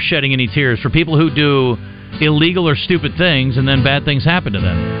sleep or shedding any tears for people who do illegal or stupid things and then bad things happen to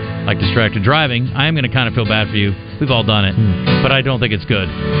them, like distracted driving. I am going to kind of feel bad for you. We've all done it, but I don't think it's good.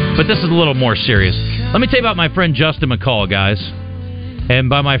 But this is a little more serious. Let me tell you about my friend Justin McCall, guys. And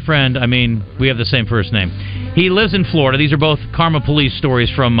by my friend, I mean we have the same first name. He lives in Florida. These are both karma police stories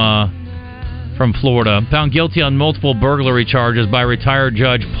from Florida. Found guilty on multiple burglary charges by retired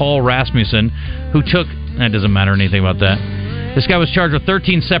Judge Paul Rasmussen, who took... That doesn't matter anything about that. This guy was charged with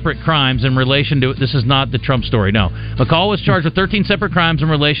 13 separate crimes in relation to... This is not the Trump story, no. McCall was charged with 13 separate crimes in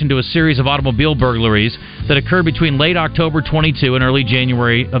relation to a series of automobile burglaries that occurred between late October 22 and early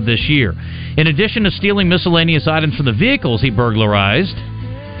January of this year. In addition to stealing miscellaneous items from the vehicles he burglarized,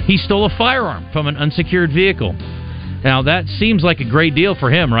 he stole a firearm from an unsecured vehicle. Now, that seems like a great deal for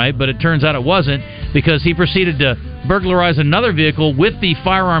him, right? But it turns out it wasn't, because he proceeded to burglarize another vehicle with the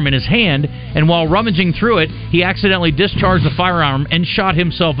firearm in his hand, and while rummaging through it, he accidentally discharged the firearm and shot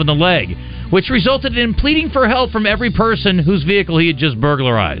himself in the leg, which resulted in pleading for help from every person whose vehicle he had just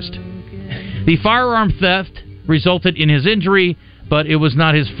burglarized. The firearm theft resulted in his injury, but it was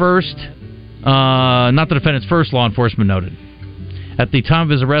not his first, not the defendant's first, law enforcement noted. At the time of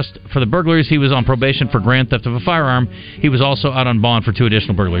his arrest for the burglaries, he was on probation for grand theft of a firearm. He was also out on bond for 2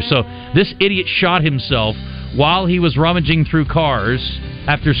 additional burglaries. So this idiot shot himself while he was rummaging through cars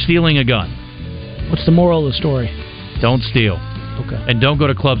after stealing a gun. What's the moral of the story? Don't steal. Okay. And don't go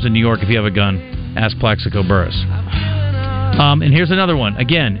to clubs in New York if you have a gun. Ask Plaxico Burress. And here's another one.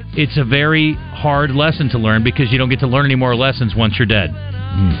 Again, it's a very hard lesson to learn because you don't get to learn any more lessons once you're dead.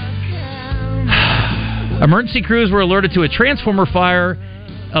 Emergency crews were alerted to a transformer fire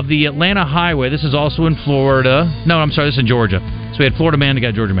of the Atlanta highway. This is also in Florida. No, I'm sorry, this is in Georgia. So we had Florida man, we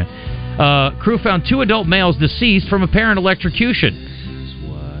got Georgia man. Crew found 2 adult males deceased from apparent electrocution.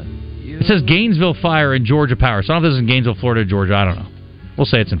 It says Gainesville fire in Georgia Power. So I don't know if this is in Gainesville, Florida, or Georgia. I don't know. We'll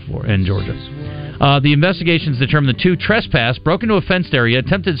say it's in Georgia. The investigations determined the 2 trespassed, broke into a fenced area,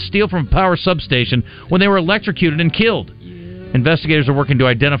 attempted to steal from a power substation when they were electrocuted and killed. Investigators are working to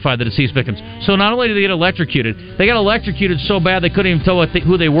identify the deceased victims. So not only did they get electrocuted, they got electrocuted so bad they couldn't even tell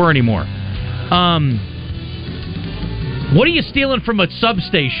who they were anymore. What are you stealing from a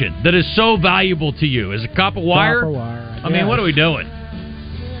substation that is so valuable to you? Is it copper wire? Copper wire. I mean, what are we doing?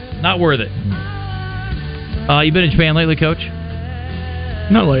 Not worth it. You been in Japan lately, Coach?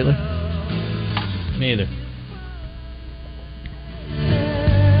 Not lately. Me either.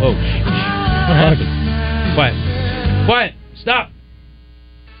 Whoa. What happened? Quiet. Stop.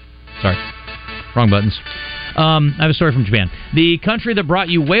 Sorry. Wrong buttons. I have a story from Japan. The country that brought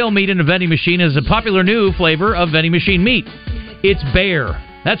you whale meat in a vending machine is a popular new flavor of vending machine meat. It's bear.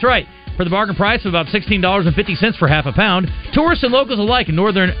 That's right. For the bargain price of about $16.50 for half a pound, tourists and locals alike in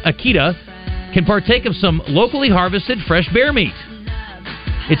northern Akita can partake of some locally harvested fresh bear meat.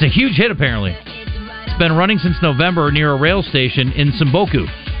 It's a huge hit, apparently. It's been running since November near a rail station in Simboku.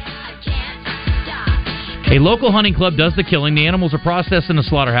 A local hunting club does the killing. The animals are processed in a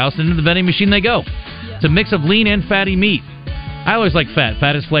slaughterhouse, and into the vending machine they go. It's a mix of lean and fatty meat. I always like fat.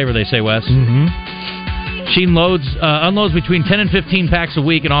 Fat is flavor, they say, Wes. Mm-hmm. She unloads between 10 and 15 packs a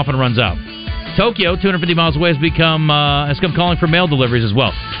week and often runs out. Tokyo, 250 miles away, has come calling for mail deliveries as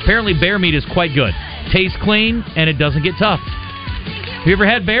well. Apparently, bear meat is quite good. Tastes clean, and it doesn't get tough. Have you ever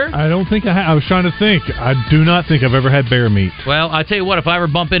had bear? I don't think I have. I was trying to think. I do not think I've ever had bear meat. Well, I tell you what, if I ever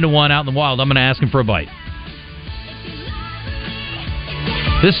bump into one out in the wild, I'm going to ask him for a bite.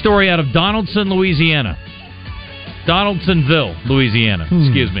 This story out of Donaldson, Louisiana. Donaldsonville, Louisiana.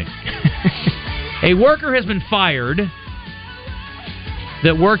 Excuse me. A worker has been fired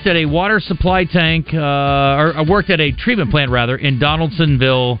that worked at a water supply tank, or worked at a treatment plant, rather, in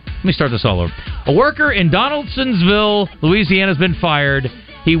Donaldsonville. Let me start this all over. A worker in Donaldsonville, Louisiana has been fired.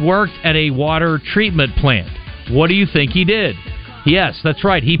 He worked at a water treatment plant. What do you think he did? Yes, that's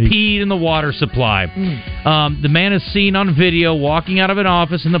right. He peed in the water supply. The man is seen on video walking out of an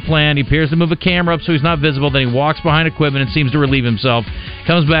office in the plant. He appears to move a camera up so he's not visible. Then he walks behind equipment and seems to relieve himself.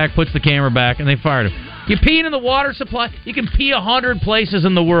 Comes back, puts the camera back, and they fired him. You peeing in the water supply? You can pee 100 places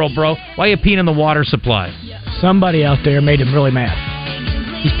in the world, bro. Why are you peeing in the water supply? Somebody out there made him really mad.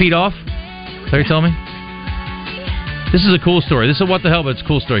 He's peed off? Is that what you're telling me? This is a cool story. This is what the hell, but it's a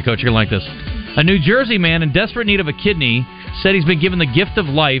cool story, Coach. You're going to like this. A New Jersey man in desperate need of a kidney said he's been given the gift of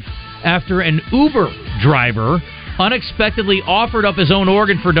life after an Uber driver unexpectedly offered up his own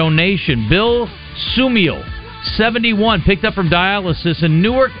organ for donation. Bill Sumiel, 71, picked up from dialysis in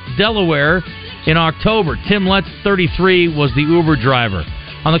Newark, Delaware in October. Tim Letts, 33, was the Uber driver.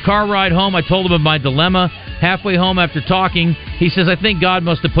 On the car ride home, I told him of my dilemma. Halfway home after talking, he says, I think God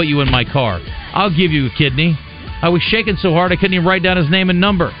must have put you in my car. I'll give you a kidney. I was shaking so hard I couldn't even write down his name and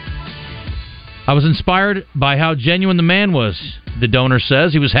number. I was inspired by how genuine the man was, the donor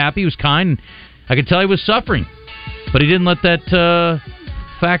says. He was happy, he was kind. I could tell he was suffering. But he didn't let that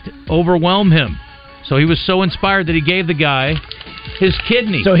fact overwhelm him. So he was so inspired that he gave the guy his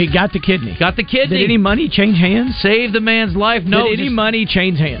kidney. So he got the kidney. Got the kidney. Did any money change hands? Saved the man's life. No. Did any money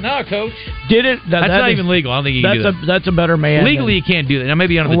change hands? No, Coach. Did it? That's not even legal. I don't think you can do that. That's a better man. Legally, you can't do that. Now,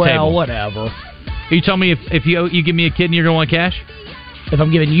 maybe under the table. Well, whatever. You tell me if you give me a kidney, you're going to want cash? If I'm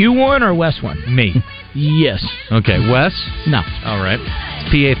giving you one or Wes one? Me. Yes. Okay, Wes? No. All right.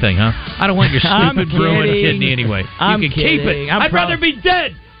 It's a PA thing, huh? I don't want your stupid ruined kidney anyway. You can keep it. I'd rather be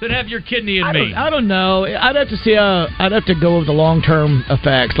dead than have your kidney in me. I don't know. I'd have to see. I'd have to go over the long-term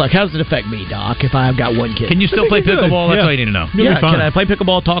effects. Like, how does it affect me, Doc, if I've got one kidney? Can you still play pickleball? That's all you need to know. Yeah, can I play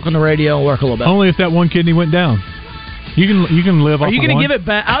pickleball, talk on the radio, and work a little bit? Only if that one kidney went down. You can live off. Are you going to give it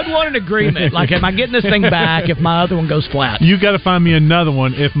back? I'd want an agreement. Like, am I getting this thing back if my other one goes flat? You got to find me another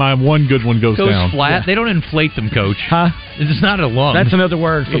one if my one good one goes down. Goes flat? Yeah. They don't inflate them, Coach. Huh? It's not a lung. That's another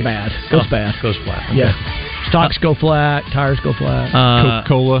word for bad. Goes bad. Goes flat. Okay. Yeah. Stocks go flat. Tires go flat.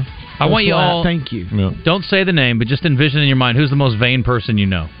 Coca-Cola. I want you all. Thank you. Yeah. Don't say the name, but just envision in your mind who's the most vain person you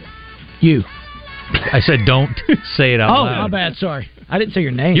know. You. I said don't say it out loud. Oh, my bad. Sorry. I didn't say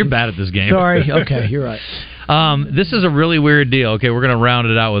your name. You're bad at this game. Sorry. Okay, you're right. This is a really weird deal. Okay, we're going to round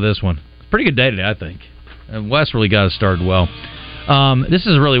it out with this one. Pretty good day today, I think. And Wes really got us started well. This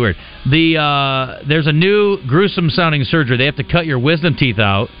is really weird. There's a new gruesome-sounding surgery. They have to cut your wisdom teeth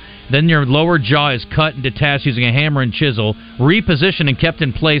out. Then your lower jaw is cut and detached using a hammer and chisel, repositioned and kept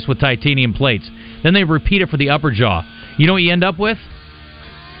in place with titanium plates. Then they repeat it for the upper jaw. You know what you end up with?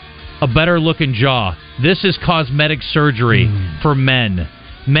 A better-looking jaw. This is cosmetic surgery for men.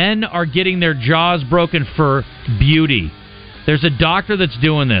 Men are getting their jaws broken for beauty. There's a doctor that's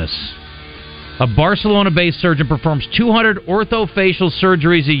doing this. A Barcelona-based surgeon performs 200 orthofacial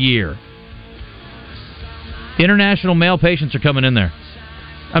surgeries a year. International male patients are coming in there.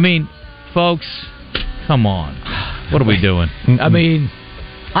 I mean, folks, come on. What are we doing? I mean,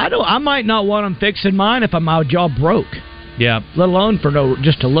 I might not want them fixing mine if my jaw broke. Yeah. Let alone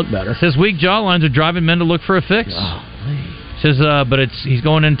just to look better. Says weak jawlines are driving men to look for a fix. Says, but he's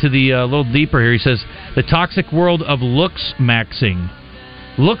going into the little deeper here. He says the toxic world of looksmaxing.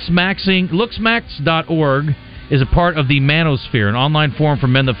 Looksmax.org is a part of the Manosphere, an online forum for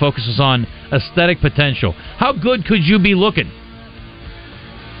men that focuses on aesthetic potential. How good could you be looking?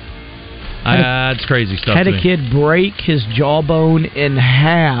 That's crazy stuff. Had a kid break his jawbone in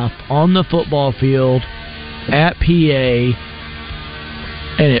half on the football field at PA,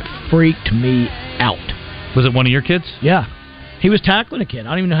 and it freaked me out. Was it one of your kids? Yeah. He was tackling a kid. I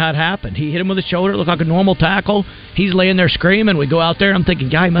don't even know how it happened. He hit him with his shoulder. It looked like a normal tackle. He's laying there screaming. We go out there. I'm thinking,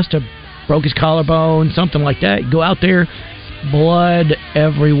 guy must have broke his collarbone, something like that. You go out there, blood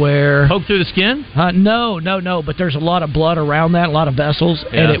everywhere. Poke through the skin? No. But there's a lot of blood around that, a lot of vessels.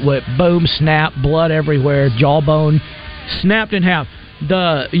 Yeah. And it went boom, snap, blood everywhere, jawbone snapped in half.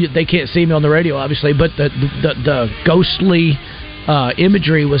 They can't see me on the radio, obviously, but the ghostly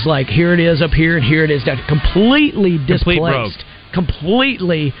imagery was like, here it is up here, and here it is down. Completely displaced.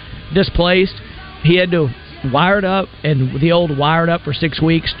 Completely displaced. He had to wire it up, and the old wired up for 6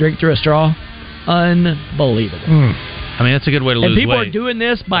 weeks, drink through a straw. Unbelievable. I mean, that's a good way to lose weight. And people are doing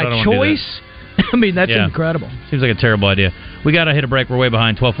this by choice. I mean, that's incredible. Seems like a terrible idea. We got to hit a break. We're way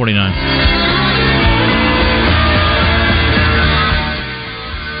behind. 12:49.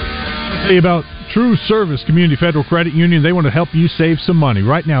 Tell you about True Service Community Federal Credit Union. They want to help you save some money.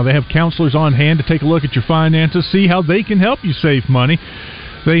 Right now, they have counselors on hand to take a look at your finances, see how they can help you save money.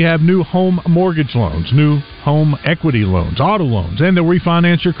 They have new home mortgage loans, new home equity loans, auto loans, and they'll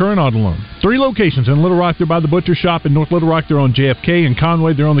refinance your current auto loan. 3 locations in Little Rock. They're by the Butcher Shop. In North Little Rock, they're on JFK. In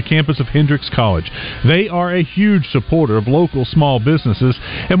Conway, they're on the campus of Hendrix College. They are a huge supporter of local small businesses,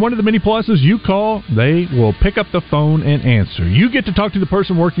 and one of the many pluses, you call, they will pick up the phone and answer. You get to talk to the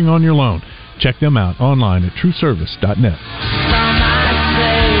person working on your loan. Check them out online at trueservice.net.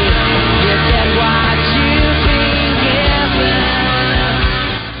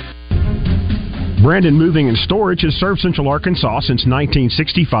 Brandon Moving and Storage has served Central Arkansas since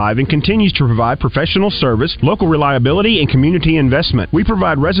 1965 and continues to provide professional service, local reliability, and community investment. We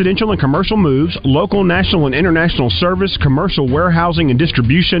provide residential and commercial moves, local, national, and international service, commercial warehousing and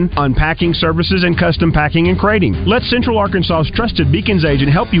distribution, unpacking services, and custom packing and crating. Let Central Arkansas's trusted Beacons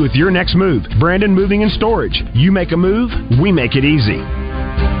agent help you with your next move. Brandon Moving and Storage. You make a move, we make it easy.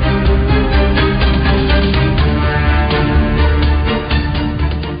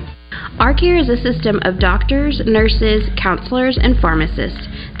 ARCare is a system of doctors, nurses, counselors, and pharmacists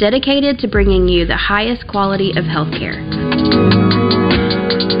dedicated to bringing you the highest quality of healthcare.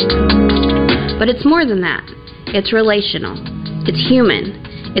 But it's more than that. It's relational. It's human.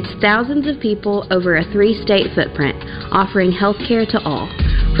 It's thousands of people over a 3-state footprint offering healthcare to all.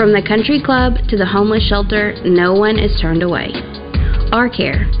 From the country club to the homeless shelter, no one is turned away.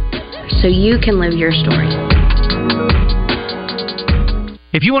 ARCare, so you can live your story.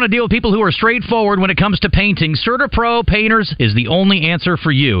 If you want to deal with people who are straightforward when it comes to painting, CertaPro Painters is the only answer for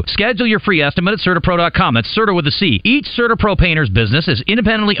you. Schedule your free estimate at CertaPro.com. That's Certa with a C. Each CertaPro Painters business is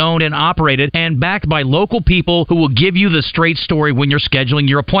independently owned and operated and backed by local people who will give you the straight story when you're scheduling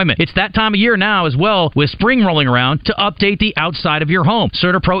your appointment. It's that time of year now as well, with spring rolling around, to update the outside of your home.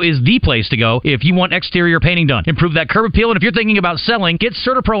 CertaPro is the place to go if you want exterior painting done. Improve that curb appeal, and if you're thinking about selling, get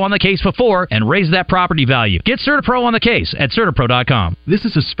CertaPro on the case before and raise that property value. Get CertaPro on the case at CertaPro.com. This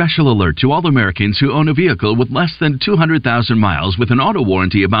is a special alert to all Americans who own a vehicle with less than 200,000 miles with an auto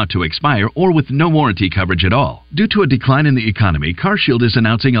warranty about to expire or with no warranty coverage at all. Due to a decline in the economy, CarShield is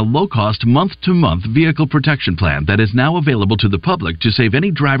announcing a low-cost month-to-month vehicle protection plan that is now available to the public to save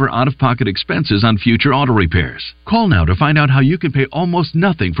any driver out-of-pocket expenses on future auto repairs. Call now to find out how you can pay almost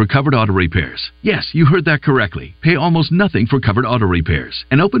nothing for covered auto repairs. Yes, you heard that correctly. Pay almost nothing for covered auto repairs.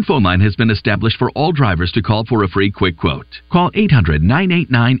 An open phone line has been established for all drivers to call for a free quick quote. Call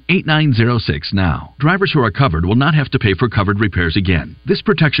 800-989-8906 now. Drivers who are covered will not have to pay for covered repairs again. This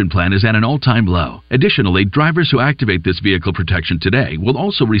protection plan is at an all-time low. Additionally, drivers who activate this vehicle protection today will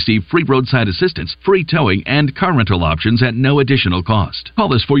also receive free roadside assistance, free towing, and car rental options at no additional cost.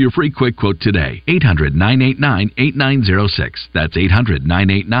 Call us for your free quick quote today. 800-989-8906. That's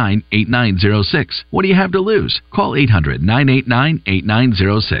 800-989-8906. What do you have to lose? Call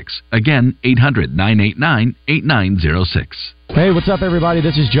 800-989-8906. Again, 800-989-8906. Hey, what's up, everybody?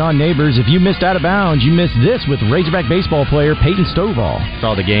 This is John Neighbors. If you missed Out of Bounds, you missed this with Razorback baseball player Peyton Stovall.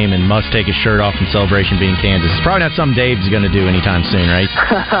 Saw the game and must take his shirt off in celebration being Kansas. It's probably not something Dave's going to do anytime soon, right?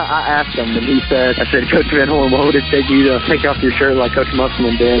 I asked him, and he said, Coach Van Horn, what would it take you to take off your shirt like Coach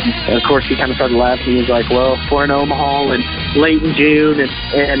Musselman did? And of course, he kind of started laughing. He was like, well, we're in Omaha and late in June,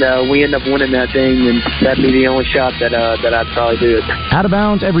 and we end up winning that thing, and that'd be the only shot that I'd probably do it. Out of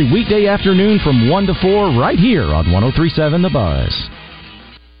Bounds every weekday afternoon from 1 to 4 right here on 103.7 The Buzz.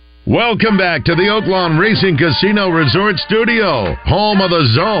 Welcome back to the Oaklawn Racing Casino Resort Studio, home of the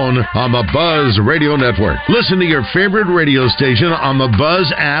Zone on the Buzz Radio Network. Listen to your favorite radio station on the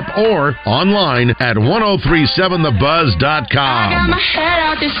Buzz app or online at 1037thebuzz.com. I got my head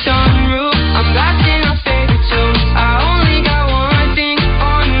out the sunroof. I'm blasting my favorite tunes. I only got one thing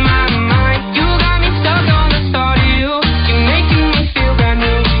on my mind. You got me stuck on the thought of you. You're making me feel brand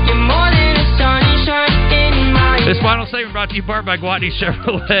new. You're more than a sunshine in my This final segment brought to you by Gwatney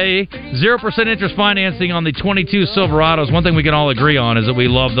Chevrolet. 0% interest financing on the 22 Silverados. One thing we can all agree on is that we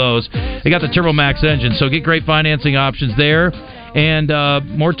love those. They got the TurboMax engine, so get great financing options there. And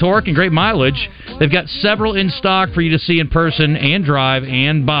more torque and great mileage. They've got several in stock for you to see in person and drive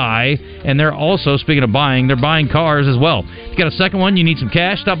and buy. And they're also, speaking of buying, they're buying cars as well. If you got a second one, you need some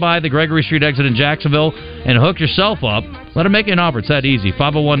cash, stop by the Gregory Street exit in Jacksonville and hook yourself up. Let them make you an offer. It's that easy.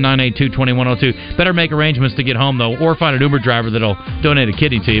 501-982-2102. Better make arrangements to get home, though, or find an Uber driver that'll donate a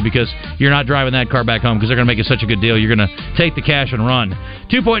kidney to you because you're not driving that car back home because they're going to make it such a good deal. You're going to take the cash and run.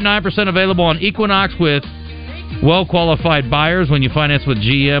 2.9% available on Equinox with well-qualified buyers when you finance with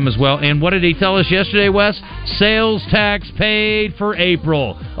GM as well. And what did he tell us yesterday, Wes? Sales tax paid for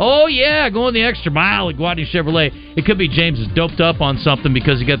April. Oh, yeah, going the extra mile at Gwatney Chevrolet. It could be James is doped up on something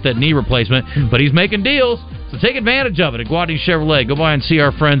because he got that knee replacement, but he's making deals. So take advantage of it at Gwatney Chevrolet. Go by and see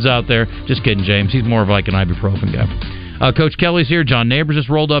our friends out there. Just kidding, James. He's more of like an ibuprofen guy. Coach Kelly's here. John Neighbors just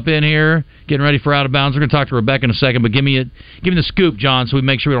rolled up in here, getting ready for Out of Bounds. We're going to talk to Rebecca in a second, but give me the scoop, John, so we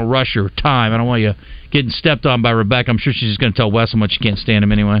make sure we don't rush your time. I don't want you getting stepped on by Rebecca. I'm sure she's just going to tell Wes how much you can't stand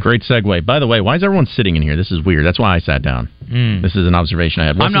him anyway. Great segue. By the way, why is everyone sitting in here? This is weird. That's why I sat down. This is an observation I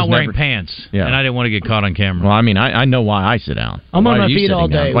had. I'm not wearing pants, and I didn't want to get caught on camera. Well, I mean, I know why I sit down. I'm why on are my you feet sitting all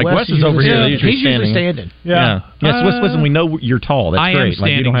day. down? Like Wes is over here. He's usually standing. Yeah. Yes, listen, we know you're tall. That's I great. am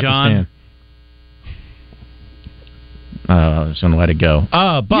standing, you don't have John. to stand. I was going to let it go.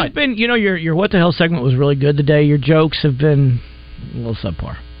 But you've been, your What the Hell segment was really good today. Your jokes have been a little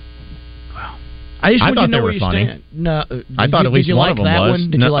subpar. Wow. I just want you to know where you stand. No, I thought at least one of them was.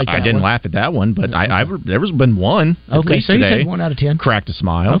 Did you like that one? I didn't laugh at that one, but there was been one. Okay, so you said 1 out of 10. Cracked a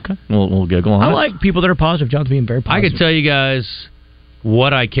smile. Okay. A little giggle on it. I like people that are positive. John's being very positive. I could tell you guys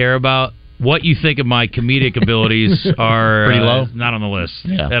what I care about. What you think of my comedic abilities are pretty low. Not on the list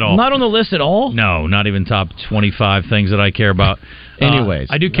at all. Not on the list at all? No, not even top 25 things that I care about. Anyways.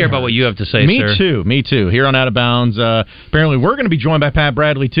 I do care about what you have to say, sir. Me too. Here on Out of Bounds, apparently we're going to be joined by Pat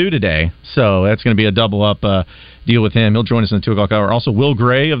Bradley, too, today. So that's going to be a double-up deal with him. He'll join us in the 2 o'clock hour. Also, Will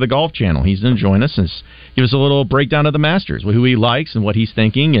Gray of the Golf Channel. He's going to join us and give us a little breakdown of the Masters, who he likes and what he's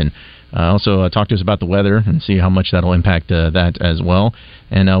thinking, and also talk to us about the weather and see how much that'll impact that as well.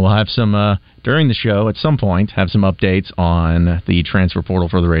 And we'll have some, during the show at some point, have some updates on the transfer portal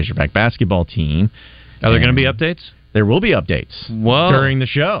for the Razorback basketball team. Are there going to be updates? There will be updates during the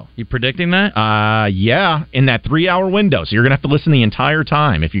show. You predicting that? Yeah, in that 3-hour window. So you're going to have to listen the entire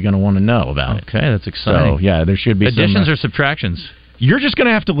time if you're going to want to know about it. Okay, that's exciting. So, yeah, there should be additions or subtractions? You're just going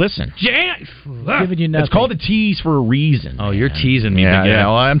to have to listen. Giving you nothing. It's called a tease for a reason. Oh, you're teasing me. Yeah,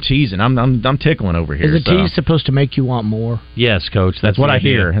 well, I'm teasing. I'm tickling over here. Is a tease supposed to make you want more? Yes, Coach. That's what I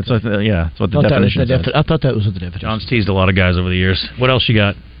hear. That's what the definition says. I thought that was what the definition. John's teased a lot of guys over the years. What else you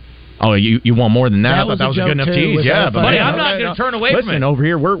got? Oh, you want more than that? I thought that was a good enough too, tease. Yeah, but buddy, I'm not going to turn away from it. Listen, over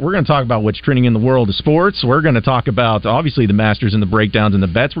here, we're going to talk about what's trending in the world of sports. We're going to talk about, obviously, the Masters and the breakdowns and the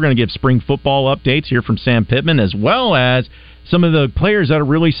bets. We're going to give spring football updates here from Sam Pittman, as well as some of the players that are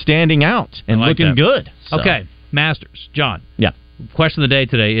really standing out and looking good. So. Okay, Masters. John. Yeah. Question of the day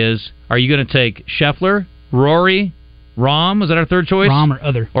today is, are you going to take Scheffler, Rory, Rahm? Was that our third choice? Rahm or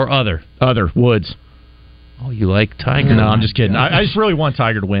other? Or other. Other. Woods. Oh, you like Tiger? No, I'm just kidding. I just really want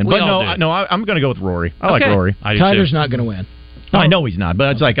Tiger to win. We but all I'm going to go with Rory. I like Rory. Tiger's not going to win. No, I know he's not,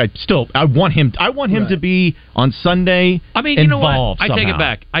 but it's like I want him to be on Sunday. I mean, involved you know what? somehow.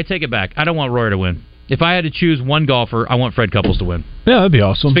 I take it back. I don't want Rory to win. If I had to choose one golfer, I want Fred Couples to win. Yeah, that'd be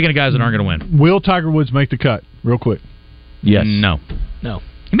awesome. Speaking of guys that aren't going to win, will Tiger Woods make the cut? Real quick. Yes. No.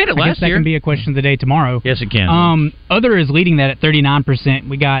 He made it I last guess that year. can be a question of the day tomorrow. Yes, it can. Other is leading that at 39%.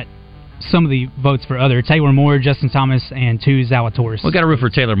 We got some of the votes for other. Taylor Moore, Justin Thomas, and 2 Zalatoris. We got to root for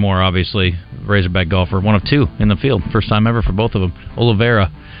Taylor Moore, obviously. Razorback golfer. 1 of 2 in the field. First time ever for both of them.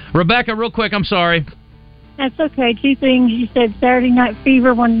 Oliveira. Rebecca, real quick, I'm sorry. That's okay. 2 things. You said Saturday Night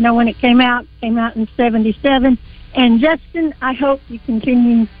Fever. Wanted to know when it came out. Came out in 1977. And Justin, I hope you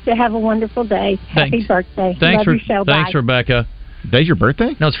continue to have a wonderful day. Happy birthday. Thanks, Love your show. Thanks, Bye. Rebecca. Today's your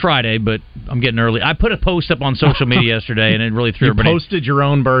birthday? No, it's Friday, but I'm getting early. I put a post up on social media yesterday, and it really threw everybody. You posted your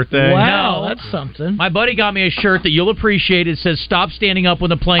own birthday? Wow, that's something. My buddy got me a shirt that you'll appreciate. It says, "Stop standing up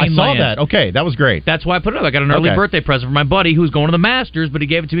when the plane lands." I saw that. Okay, that was great. That's why I put it up. I got an early birthday present for my buddy who's going to the Masters, but he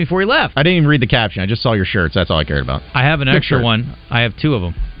gave it to me before he left. I didn't even read the caption. I just saw your shirts. That's all I cared about. I have an extra one. I have 2 of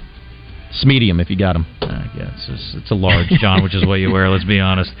them. It's medium if you got them. Yeah, it's a large, John, which is what you wear, let's be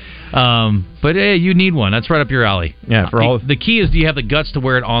honest. But hey, you need one. That's right up your alley. Yeah, for all. The key is, do you have the guts to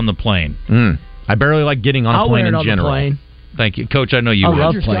wear it on the plane? I barely like getting on a plane in general. The plane. Thank you, Coach. I know you I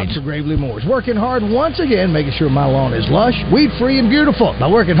will. love planes. Gravely Moore's working hard once again, making sure my lawn is lush, weed-free, and beautiful. By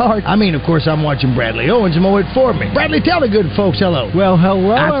working hard, I mean, of course, I'm watching Bradley Owens mow it for me. Bradley, tell the good folks hello. Well,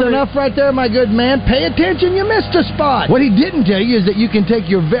 hello. That's enough right there, my good man. Pay attention, you missed a spot. What he didn't tell you is that you can take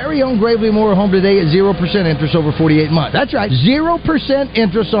your very own Gravely Moore home today at 0% interest over 48 months. That's right, 0%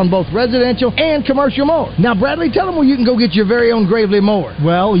 interest on both residential and commercial mowers. Now, Bradley, tell them where you can go get your very own Gravely mower.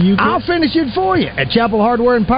 Well, I'll finish it for you at Chapel Hardware and Power.